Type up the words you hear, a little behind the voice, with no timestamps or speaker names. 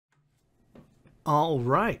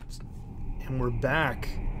Alright, and we're back.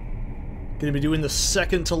 Gonna be doing the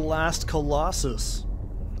second to last Colossus.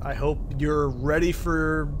 I hope you're ready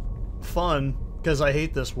for fun, because I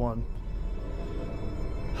hate this one.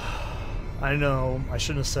 I know, I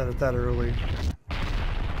shouldn't have said it that early.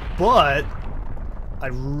 But, I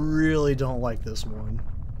really don't like this one.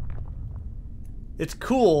 It's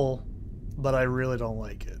cool, but I really don't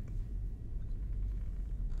like it.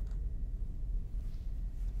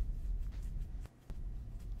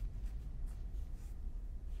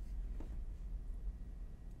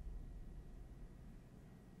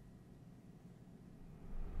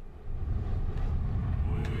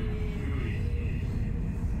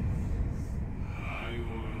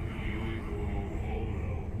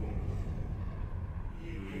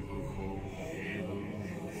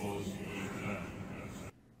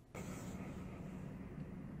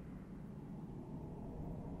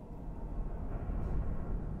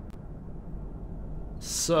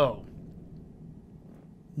 So,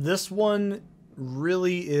 this one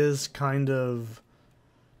really is kind of...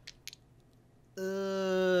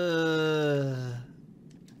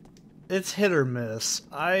 it's hit or miss.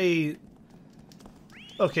 Okay,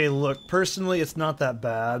 look, personally it's not that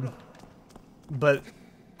bad, but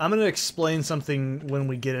I'm gonna explain something when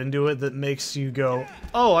we get into it that makes you go,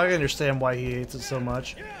 oh, I understand why he hates it so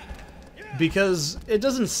much. Because it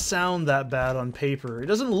doesn't sound that bad on paper. It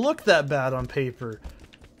doesn't look that bad on paper.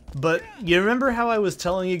 But you remember how I was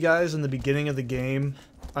telling you guys in the beginning of the game,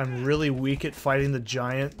 I'm really weak at fighting the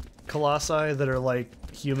giant colossi that are like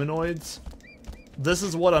humanoids? This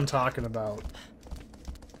is what I'm talking about.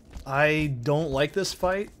 I don't like this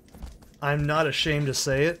fight. I'm not ashamed to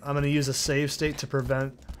say it. I'm going to use a save state to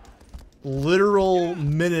prevent literal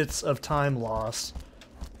minutes of time loss.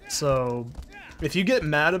 So, if you get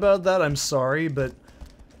mad about that, I'm sorry, but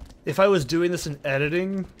if I was doing this in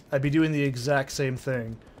editing, I'd be doing the exact same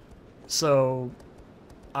thing. So,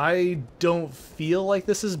 I don't feel like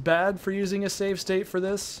this is bad for using a save state for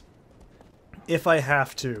this, if I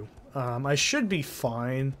have to. I should be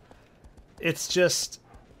fine. It's just,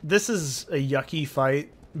 this is a yucky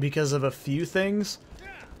fight because of a few things.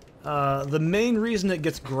 The main reason it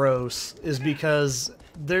gets gross is because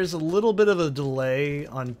there's a little bit of a delay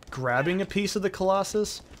on grabbing a piece of the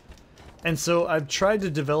Colossus, and so I've tried to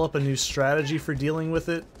develop a new strategy for dealing with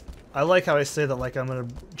it. I like how I say that like I'm gonna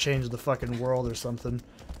change the fucking world or something,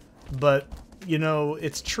 but you know,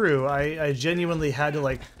 it's true. I genuinely had to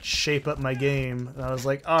like shape up my game, and I was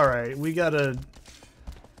like, alright, we gotta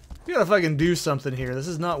fucking do something here. This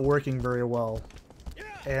is not working very well.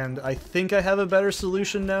 And I think I have a better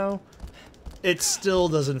solution now. It still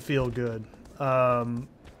doesn't feel good. Oh,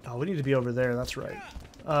 we need to be over there, that's right.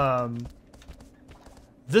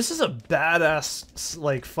 This is a badass,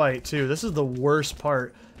 like, fight, too. This is the worst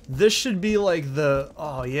part. This should be, like, the,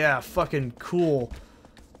 oh yeah, fucking cool.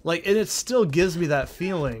 Like, and it still gives me that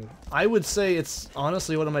feeling. I would say it's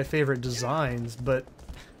honestly one of my favorite designs, but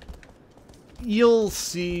you'll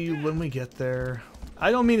see when we get there.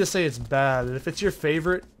 I don't mean to say it's bad. If it's your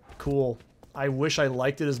favorite, cool. I wish I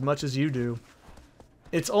liked it as much as you do.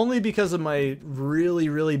 It's only because of my really,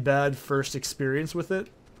 really bad first experience with it,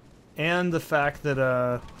 and the fact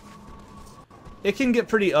that, it can get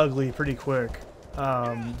pretty ugly pretty quick.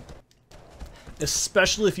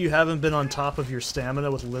 Especially if you haven't been on top of your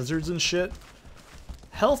stamina with lizards and shit.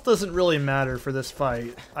 Health doesn't really matter for this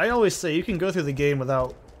fight. I always say you can go through the game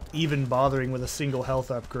without even bothering with a single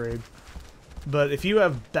health upgrade. But if you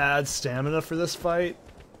have bad stamina for this fight,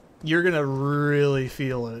 you're gonna really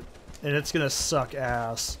feel it. And it's gonna suck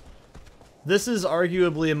ass. This is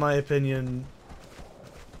arguably, in my opinion,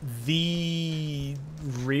 the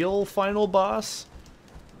real final boss.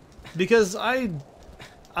 Because I'm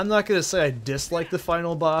not gonna say I dislike the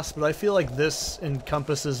final boss, but I feel like this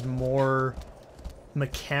encompasses more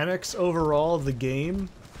mechanics overall of the game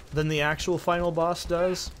than the actual final boss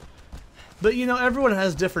does. But you know, everyone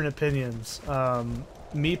has different opinions.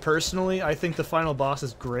 Me personally, I think the final boss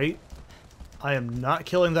is great. I am not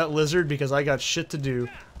killing that lizard because I got shit to do.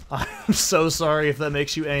 I'm so sorry if that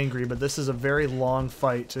makes you angry, but this is a very long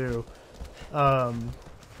fight too.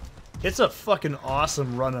 It's a fucking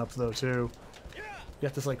awesome run-up though too. You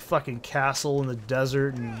got this like fucking castle in the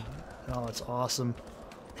desert, and oh, it's awesome.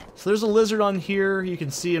 So there's a lizard on here. You can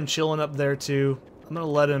see him chilling up there too. I'm gonna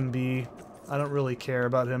let him be. I don't really care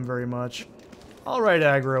about him very much. I'll write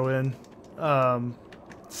aggro in.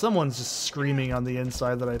 Someone's just screaming on the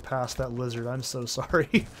inside that I passed that lizard. I'm so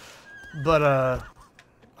sorry. But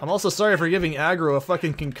I'm also sorry for giving aggro a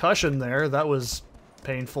fucking concussion there. That was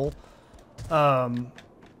painful. Well,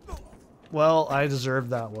 I deserved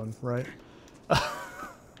that one, right?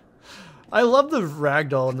 I love the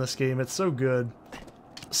ragdoll in this game. It's so good.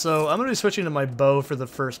 So I'm going to be switching to my bow for the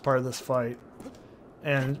first part of this fight.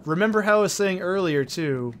 And remember how I was saying earlier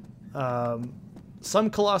too, some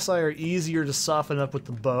Colossi are easier to soften up with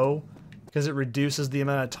the bow because it reduces the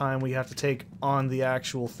amount of time we have to take on the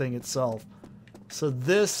actual thing itself. So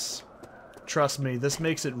this, trust me, this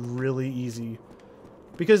makes it really easy.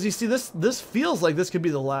 Because you see, this feels like this could be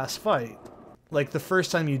the last fight. Like the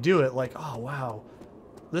first time you do it, like, oh wow,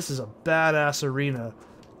 this is a badass arena.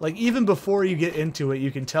 Like even before you get into it,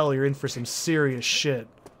 you can tell you're in for some serious shit.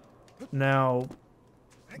 Now,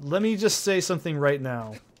 let me just say something right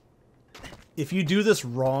now. If you do this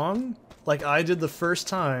wrong, like I did the first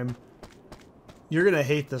time, you're gonna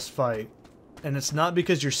hate this fight. And it's not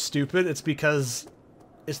because you're stupid, it's because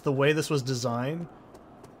it's the way this was designed.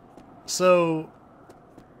 So,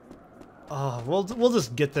 we'll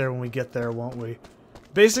just get there when we get there, won't we?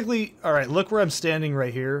 Basically, alright, look where I'm standing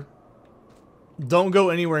right here. Don't go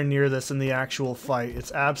anywhere near this in the actual fight.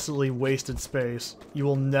 It's absolutely wasted space. You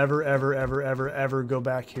will never, ever, ever, ever, ever go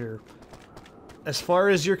back here. As far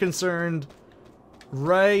as you're concerned,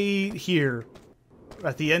 right here,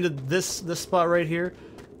 at the end of this spot right here,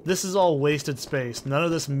 this is all wasted space. None of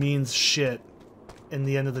this means shit in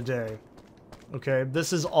the end of the day. Okay?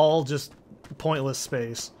 This is all just pointless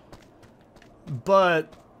space.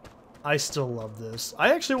 But I still love this.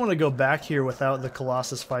 I actually want to go back here without the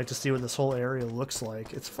Colossus fight to see what this whole area looks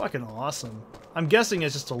like. It's fucking awesome. I'm guessing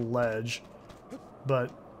it's just a ledge.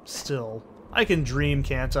 But still. I can dream,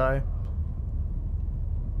 can't I?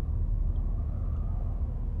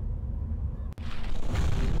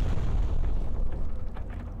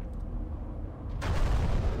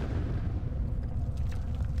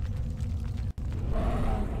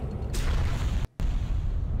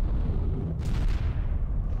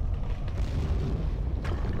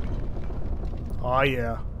 Oh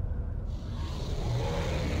yeah.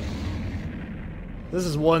 This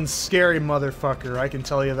is one scary motherfucker, I can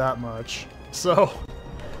tell you that much. So,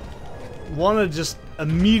 want to just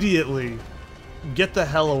immediately get the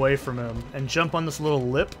hell away from him and jump on this little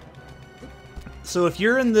lip. So if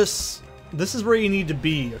you're in this is where you need to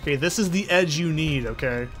be, okay? This is the edge you need,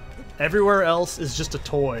 okay? Everywhere else is just a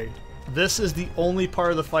toy. This is the only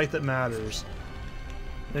part of the fight that matters.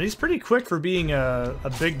 And he's pretty quick for being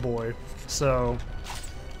a big boy. So,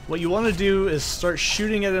 what you want to do is start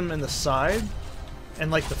shooting at him in the side and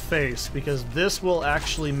like the face, because this will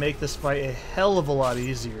actually make this fight a hell of a lot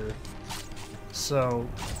easier. So,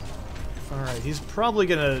 alright, he's probably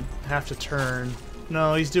gonna have to turn.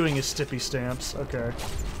 No, he's doing his stippy stamps. Okay.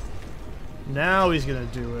 Now he's gonna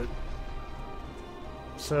do it.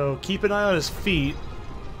 So, keep an eye on his feet,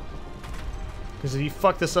 because if you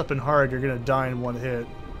fuck this up in hard, you're gonna die in one hit.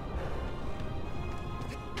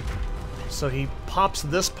 So he pops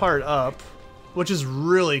this part up, which is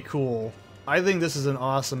really cool. I think this is an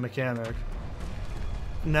awesome mechanic.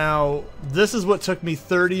 Now, this is what took me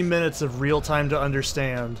 30 minutes of real time to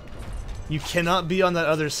understand. You cannot be on that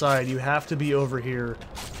other side, you have to be over here.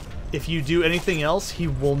 If you do anything else, he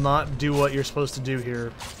will not do what you're supposed to do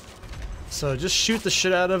here. So just shoot the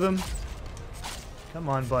shit out of him. Come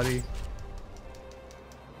on, buddy.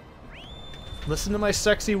 Listen to my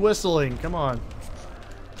sexy whistling, come on.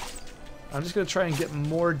 I'm just going to try and get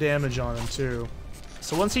more damage on him, too.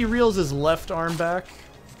 So once he reels his left arm back,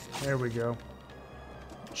 there we go.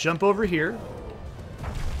 Jump over here.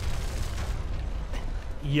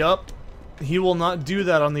 Yup. He will not do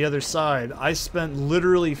that on the other side. I spent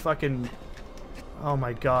literally fucking, oh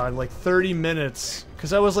my god, like 30 minutes.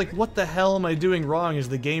 Because I was like, what the hell am I doing wrong? Is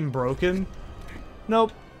the game broken?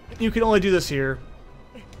 Nope. You can only do this here.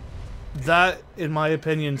 That, in my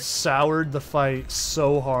opinion, soured the fight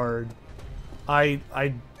so hard.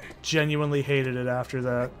 I genuinely hated it after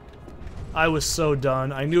that. I was so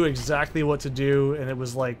done. I knew exactly what to do, and it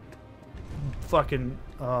was like, fucking,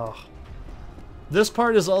 ugh. This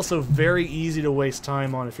part is also very easy to waste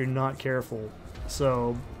time on if you're not careful.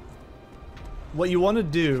 So, what you want to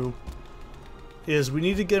do is we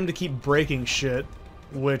need to get him to keep breaking shit,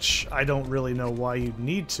 which I don't really know why you'd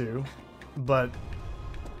need to, but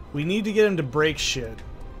we need to get him to break shit.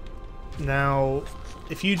 Now,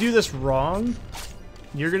 if you do this wrong,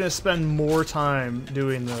 you're gonna spend more time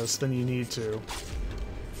doing this than you need to.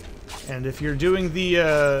 And if you're doing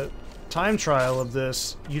the time trial of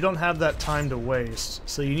this, you don't have that time to waste,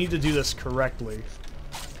 so you need to do this correctly.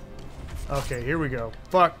 Okay, here we go.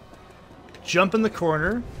 Fuck. Jump in the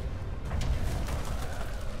corner.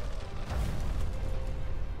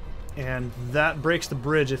 And that breaks the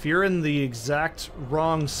bridge. If you're in the exact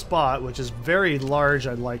wrong spot, which is very large,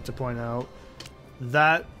 I'd like to point out,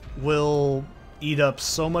 that will eat up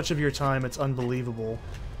so much of your time, it's unbelievable.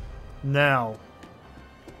 Now,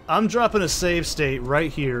 I'm dropping a save state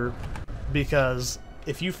right here, because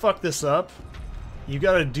if you fuck this up, you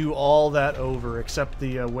gotta do all that over, except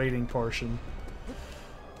the waiting portion.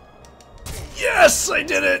 Yes! I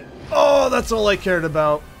did it! Oh, that's all I cared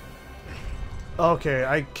about. Okay,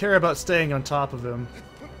 I care about staying on top of him.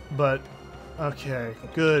 But, okay,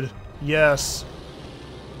 good. Yes.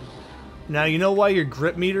 Now, you know why your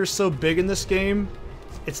grip meter's so big in this game?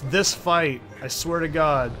 It's this fight. I swear to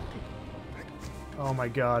God. Oh my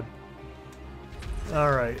God.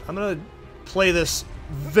 Alright, I'm gonna play this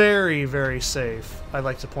very, very safe, I'd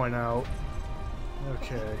like to point out.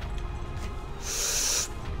 Okay.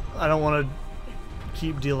 I don't want to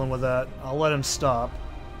keep dealing with that. I'll let him stop.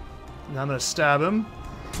 Now I'm gonna stab him.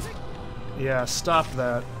 Yeah, stop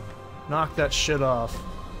that. Knock that shit off.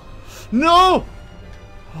 No!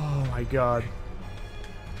 Oh my God.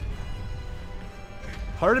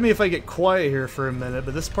 Pardon me if I get quiet here for a minute,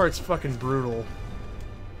 but this part's fucking brutal.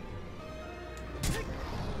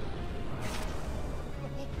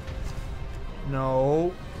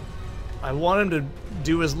 No. I want him to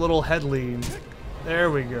do his little head lean. There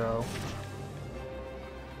we go.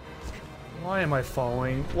 Why am I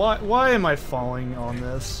falling? Why am I falling on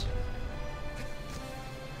this?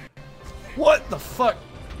 What the fuck?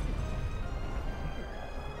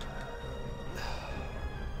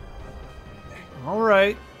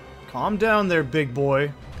 Alright. Calm down there, big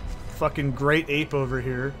boy. Fucking great ape over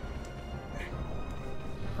here.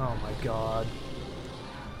 Oh my God.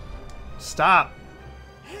 Stop!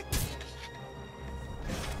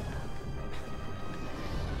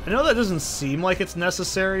 I know that doesn't seem like it's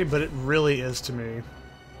necessary, but it really is to me.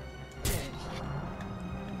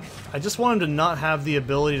 I just want him to not have the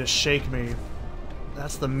ability to shake me.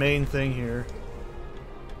 That's the main thing here.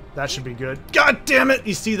 That should be good. God damn it!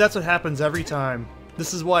 You see, that's what happens every time.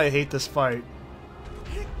 This is why I hate this fight.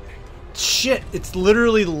 Shit! It's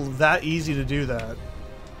literally that easy to do that.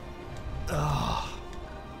 Ugh.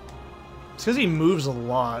 It's because he moves a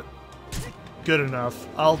lot. Good enough.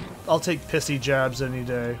 I'll take pissy jabs any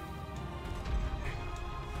day.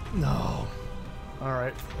 No.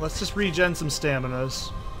 Alright, let's just regen some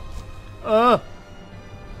staminas.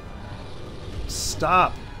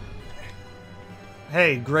 Stop.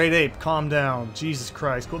 Hey, great ape, calm down. Jesus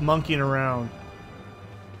Christ, quit monkeying around.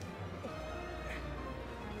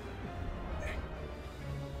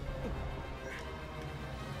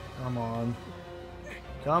 Come on.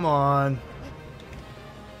 Come on.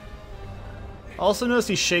 Also notice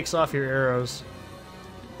he shakes off your arrows.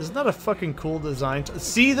 Isn't that a fucking cool design?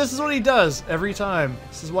 See, this is what he does every time.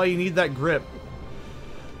 This is why you need that grip.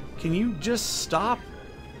 Can you just stop?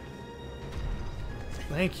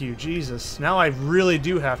 Thank you, Jesus. Now I really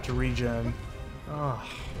do have to regen. Oh.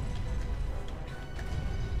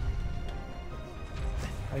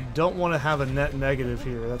 I don't want to have a net negative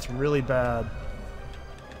here. That's really bad.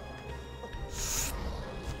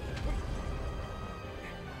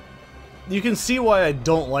 You can see why I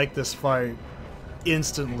don't like this fight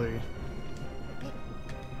instantly.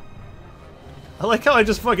 I like how I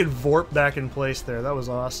just fucking vorped back in place there. That was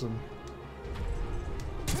awesome.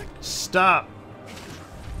 Stop.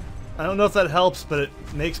 I don't know if that helps, but it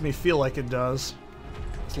makes me feel like it does.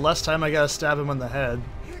 It's less time I gotta stab him on the head.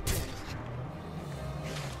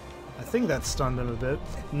 I think that stunned him a bit.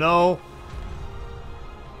 No.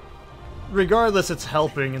 Regardless, it's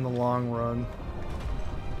helping in the long run.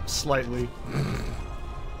 Slightly.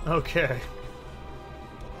 Okay.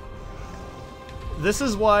 This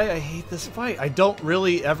is why I hate this fight. I don't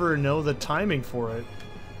really ever know the timing for it.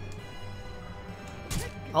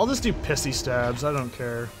 I'll just do pissy stabs. I don't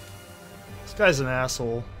care. This guy's an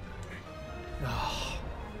asshole. Oh.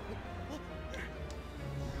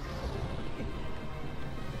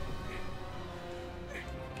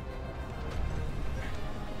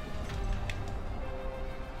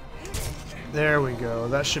 There we go.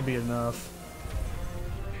 That should be enough.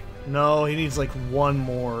 No, he needs like one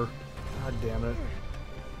more. God damn it.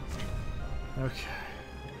 Okay.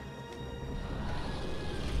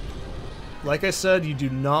 Like I said, you do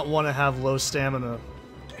not want to have low stamina.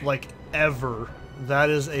 Like, ever. That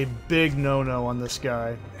is a big no-no on this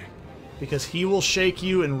guy. Because he will shake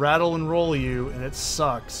you and rattle and roll you, and it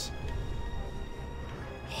sucks.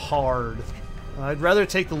 Hard. I'd rather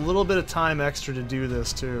take the little bit of time extra to do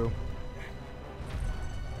this, too.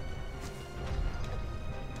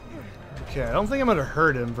 Okay, I don't think I'm going to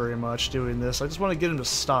hurt him very much doing this. I just want to get him to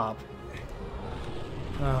stop.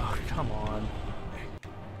 Oh, come on.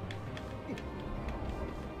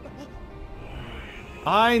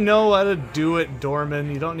 I know how to do it, Dorman.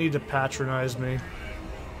 You don't need to patronize me.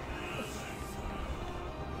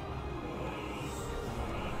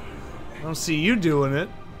 I don't see you doing it.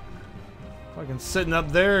 Fucking sitting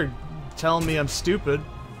up there telling me I'm stupid.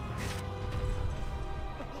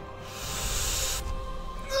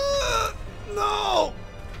 No!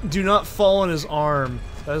 Do not fall on his arm.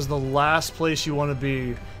 That is the last place you want to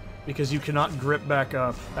be, because you cannot grip back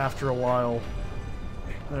up after a while.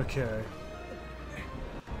 Okay.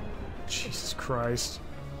 Jesus Christ.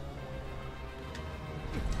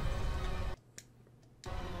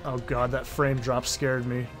 Oh god, that frame drop scared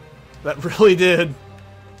me. That really did.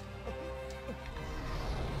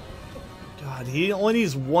 God, he only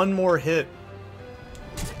needs one more hit.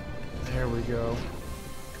 There we go.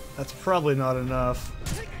 That's probably not enough.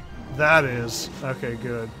 That is. Okay,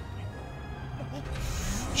 good.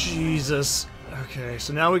 Jesus. Okay,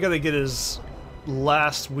 so now we gotta get his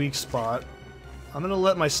last weak spot. I'm gonna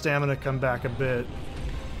let my stamina come back a bit.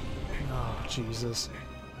 Oh, Jesus.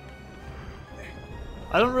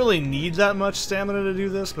 I don't really need that much stamina to do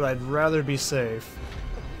this, but I'd rather be safe.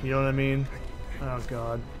 You know what I mean? Oh,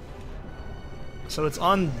 God. So it's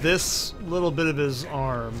on this little bit of his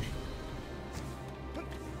arm.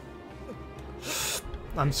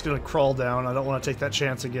 I'm just gonna crawl down. I don't want to take that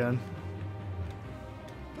chance again.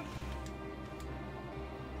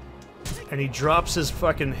 And he drops his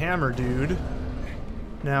fucking hammer, dude.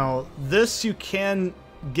 Now, this you can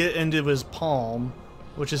get into his palm,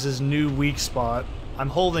 which is his new weak spot. I'm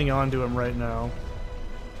holding on to him right now.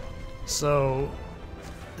 So,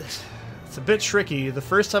 it's a bit tricky. The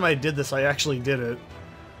first time I did this, I actually did it,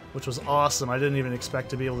 which was awesome. I didn't even expect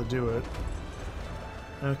to be able to do it.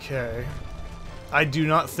 Okay. I do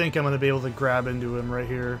not think I'm going to be able to grab into him right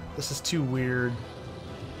here. This is too weird.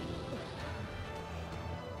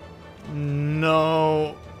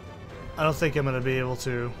 No. I don't think I'm going to be able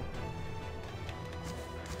to.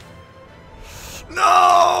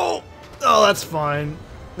 No! Oh, that's fine.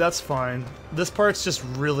 That's fine. This part's just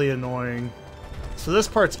really annoying. So this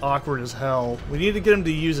part's awkward as hell. We need to get him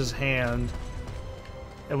to use his hand.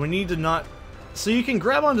 And we need to not... So you can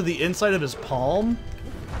grab onto the inside of his palm,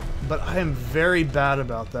 but I am very bad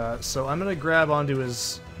about that. So I'm going to grab onto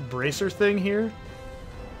his bracer thing here.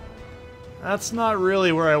 That's not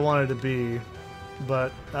really where I wanted to be,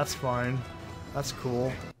 but that's fine. That's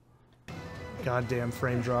cool. Goddamn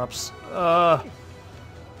frame drops.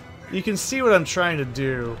 You can see what I'm trying to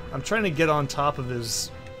do. I'm trying to get on top of his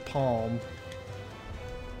palm.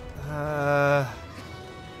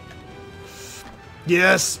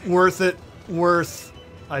 Yes, worth it. Worth.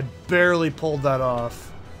 I barely pulled that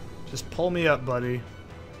off. Just pull me up, buddy.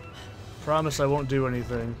 Promise I won't do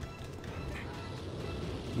anything.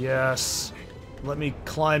 Yes. Let me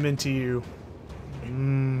climb into you.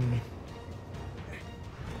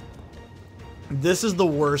 This is the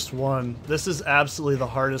worst one. This is absolutely the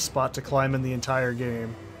hardest spot to climb in the entire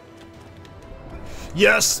game.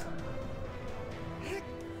 Yes!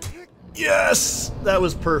 Yes! That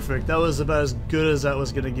was perfect. That was about as good as that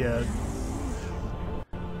was gonna get.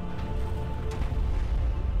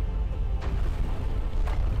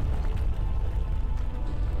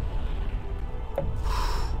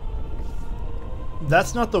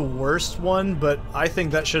 That's not the worst one, but I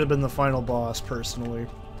think that should have been the final boss, personally.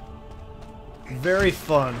 Very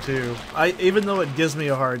fun, too. Even though it gives me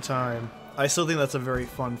a hard time, I still think that's a very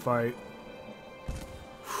fun fight.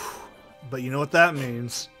 But you know what that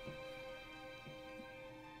means?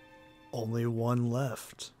 Only one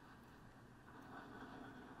left.